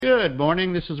Good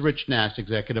morning. This is Rich Nass,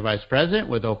 Executive Vice President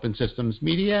with Open Systems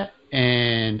Media,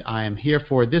 and I am here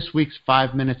for this week's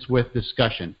 5 Minutes with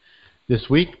discussion. This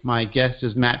week, my guest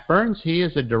is Matt Burns. He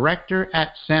is a director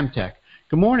at Samtec.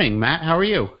 Good morning, Matt. How are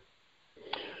you?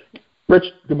 Rich,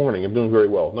 good morning. I'm doing very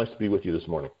well. Nice to be with you this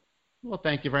morning. Well,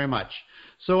 thank you very much.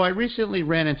 So I recently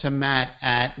ran into Matt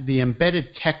at the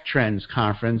Embedded Tech Trends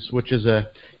Conference, which is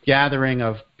a gathering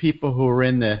of people who are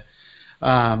in the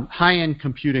high-end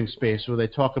computing space, where they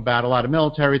talk about a lot of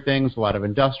military things, a lot of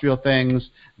industrial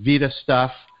things, VITA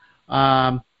stuff.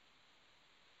 But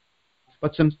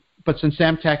since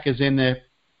Samtec is in the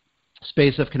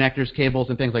space of connectors, cables,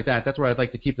 and things like that, that's where I'd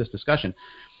like to keep this discussion.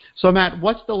 So, Matt,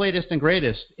 what's the latest and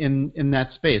greatest in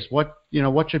that space? What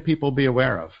should people be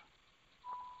aware of?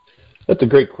 That's a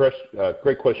great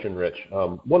question, Rich.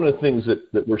 One of the things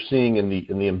that we're seeing in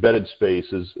the embedded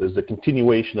space is the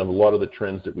continuation of a lot of the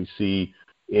trends that we see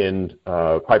in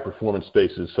high-performance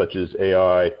spaces such as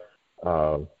AI,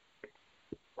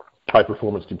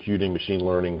 high-performance computing, machine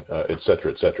learning, et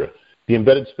cetera, et cetera. The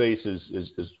embedded space is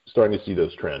starting to see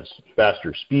those trends: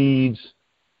 faster speeds,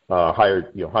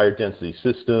 higher density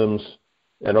systems,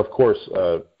 and of course,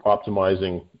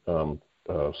 optimizing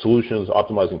solutions,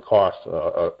 optimizing costs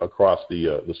across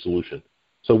the solution.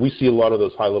 So we see a lot of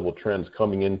those high-level trends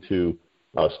coming into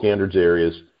standards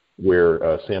areas where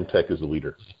Samtec is the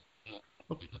leader.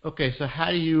 Okay, so how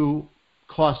do you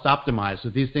cost optimize?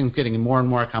 With these things getting more and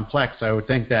more complex, I would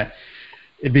think that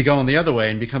it'd be going the other way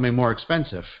and becoming more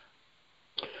expensive.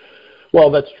 Well,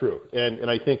 that's true, and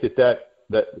I think that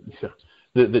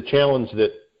the challenge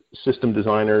that system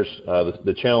designers,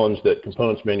 the challenge that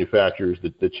components manufacturers,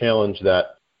 the challenge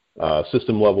that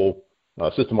system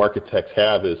architects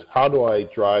have is, how do I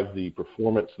drive the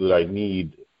performance that I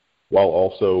need while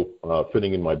also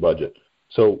fitting in my budget?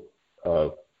 So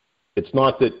it's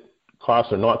not that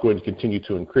costs are not going to continue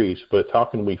to increase, but how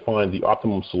can we find the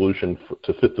optimum solution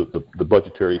to fit the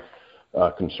budgetary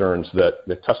concerns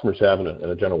that customers have in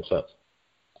a general sense?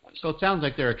 So it sounds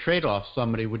like there are trade-offs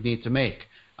somebody would need to make.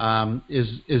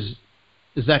 Is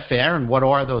that fair, and what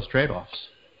are those trade-offs?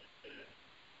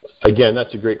 Again,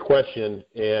 that's a great question,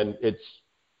 and it's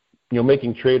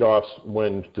making trade-offs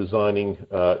when designing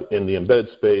in the embedded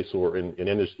space or in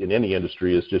any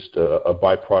industry is just a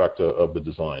byproduct of the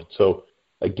design. So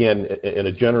again, in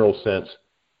a general sense,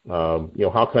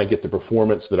 how can I get the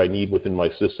performance that I need within my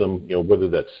system? Whether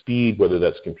that's speed, whether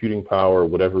that's computing power,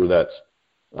 whatever that's.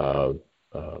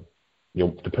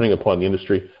 Depending upon the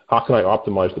industry, how can I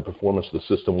optimize the performance of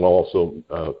the system while also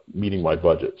meeting my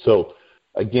budget? So,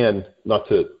 again, not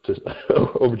to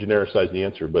over-genericize the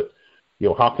answer, but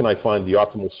how can I find the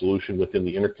optimal solution within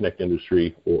the interconnect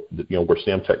industry, or where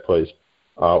Samtec plays,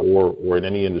 or in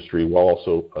any industry, while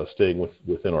also staying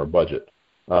within our budget?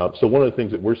 So, one of the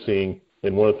things that we're seeing,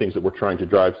 and one of the things that we're trying to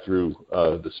drive through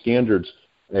the standards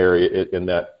area in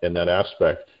that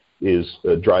aspect, is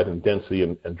driving density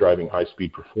and driving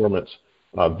high-speed performance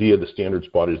via the standards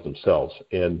bodies themselves.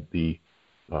 And the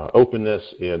openness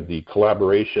and the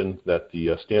collaboration that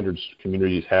the standards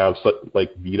communities have,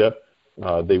 like VITA,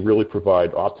 they really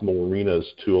provide optimal arenas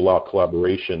to allow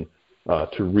collaboration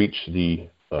to reach the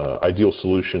ideal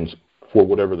solutions for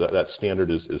whatever that standard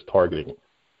is targeting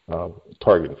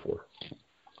for.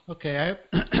 Okay,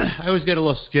 I always get a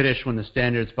little skittish when the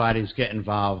standards bodies get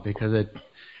involved, because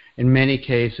in many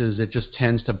cases, it just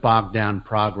tends to bog down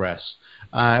progress.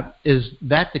 Is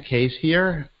that the case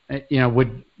here?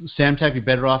 Would Samtec be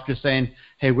better off just saying,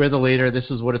 "Hey, we're the leader.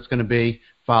 This is what it's going to be.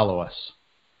 Follow us"?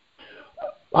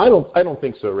 I don't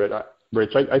think so,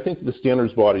 Rich. I think the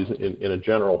standards bodies, in a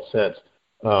general sense,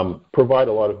 provide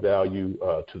a lot of value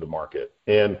to the market.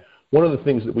 And one of the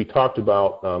things that we talked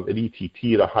about at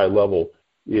ETT at a high level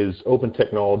is open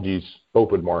technologies,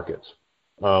 open markets.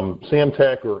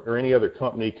 Samtec or any other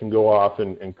company can go off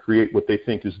and create what they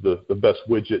think is the best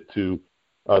widget to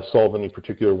solve any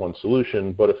particular one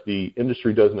solution. But if the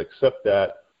industry doesn't accept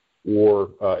that, or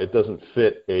it doesn't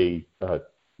fit a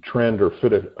trend or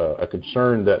fit a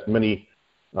concern that many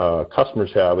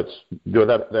customers have,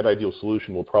 that ideal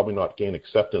solution will probably not gain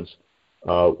acceptance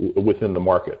within the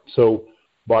market. So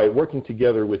by working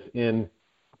together within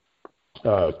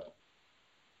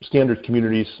standards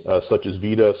communities such as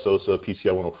VITA, SOSA,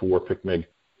 PCI 104, PICMIG,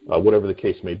 whatever the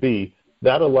case may be,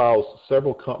 that allows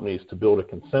several companies to build a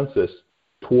consensus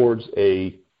towards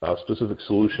a specific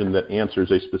solution that answers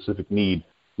a specific need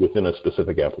within a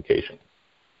specific application.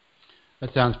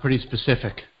 That sounds pretty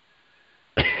specific.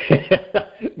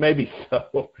 Maybe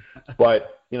so,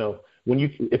 but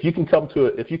if you can come to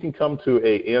a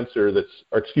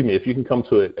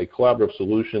collaborative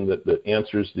solution that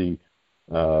answers the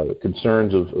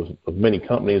concerns of many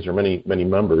companies or many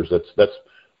members, that's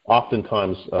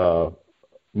oftentimes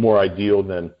more ideal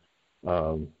than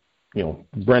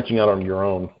branching out on your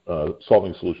own,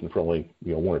 solving a solution for only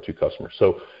one or two customers.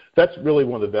 So that's really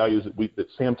one of the values that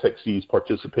Samtec sees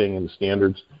participating in the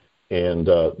standards, and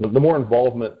the more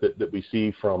involvement that we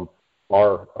see from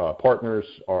our partners,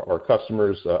 our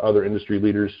customers, other industry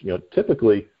leaders,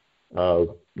 typically,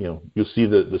 you'll see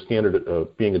the standard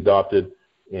being adopted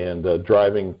and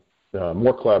driving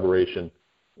more collaboration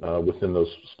within those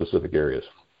specific areas.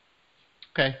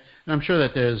 Okay, and I'm sure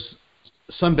that there's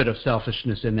some bit of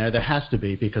selfishness in there. There has to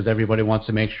be, because everybody wants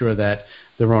to make sure that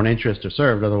their own interests are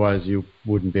served. Otherwise, you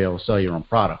wouldn't be able to sell your own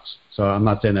products. So I'm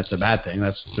not saying that's a bad thing.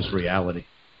 That's just reality.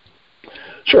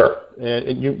 Sure,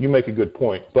 and you make a good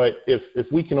point. But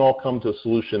if we can all come to a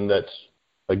solution that's,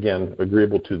 again,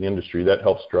 agreeable to the industry, that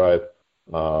helps drive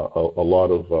a lot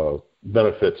of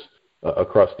benefits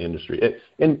across the industry.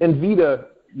 And VITA,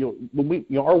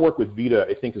 our work with VITA,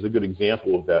 I think, is a good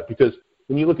example of that, because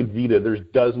when you look at VITA, there's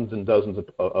dozens and dozens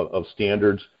of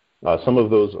standards. Some of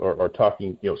those are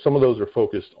talking, some of those are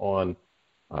focused on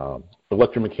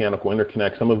electromechanical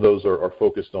interconnect. Some of those are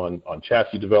focused on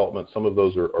chassis development. Some of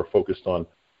those are focused on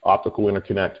optical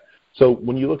interconnect. So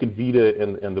when you look at VITA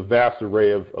and the vast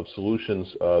array of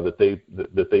solutions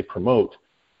that they promote,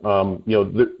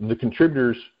 the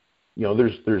contributors,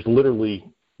 there's literally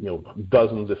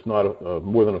dozens, if not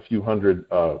more than a few hundred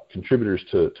contributors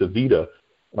to VITA.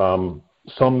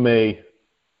 Some may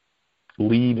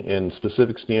lead in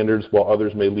specific standards, while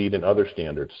others may lead in other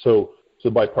standards. So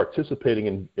by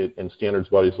participating in standards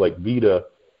bodies like VITA,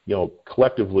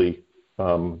 collectively,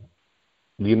 the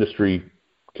industry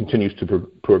continues to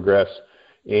progress,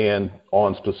 and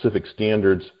on specific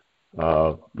standards,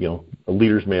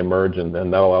 leaders may emerge, and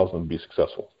that allows them to be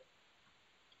successful.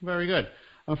 Very good.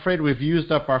 I'm afraid we've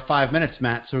used up our 5 minutes,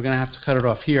 Matt, so we're going to have to cut it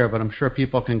off here, but I'm sure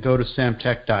people can go to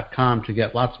samtec.com to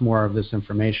get lots more of this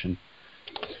information.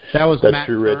 That's Matt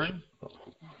true, Rich.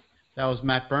 That was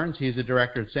Matt Burns. He's the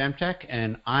director at Samtec,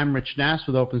 and I'm Rich Nass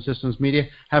with Open Systems Media.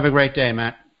 Have a great day,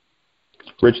 Matt.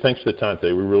 Rich, thanks for the time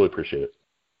today. We really appreciate it.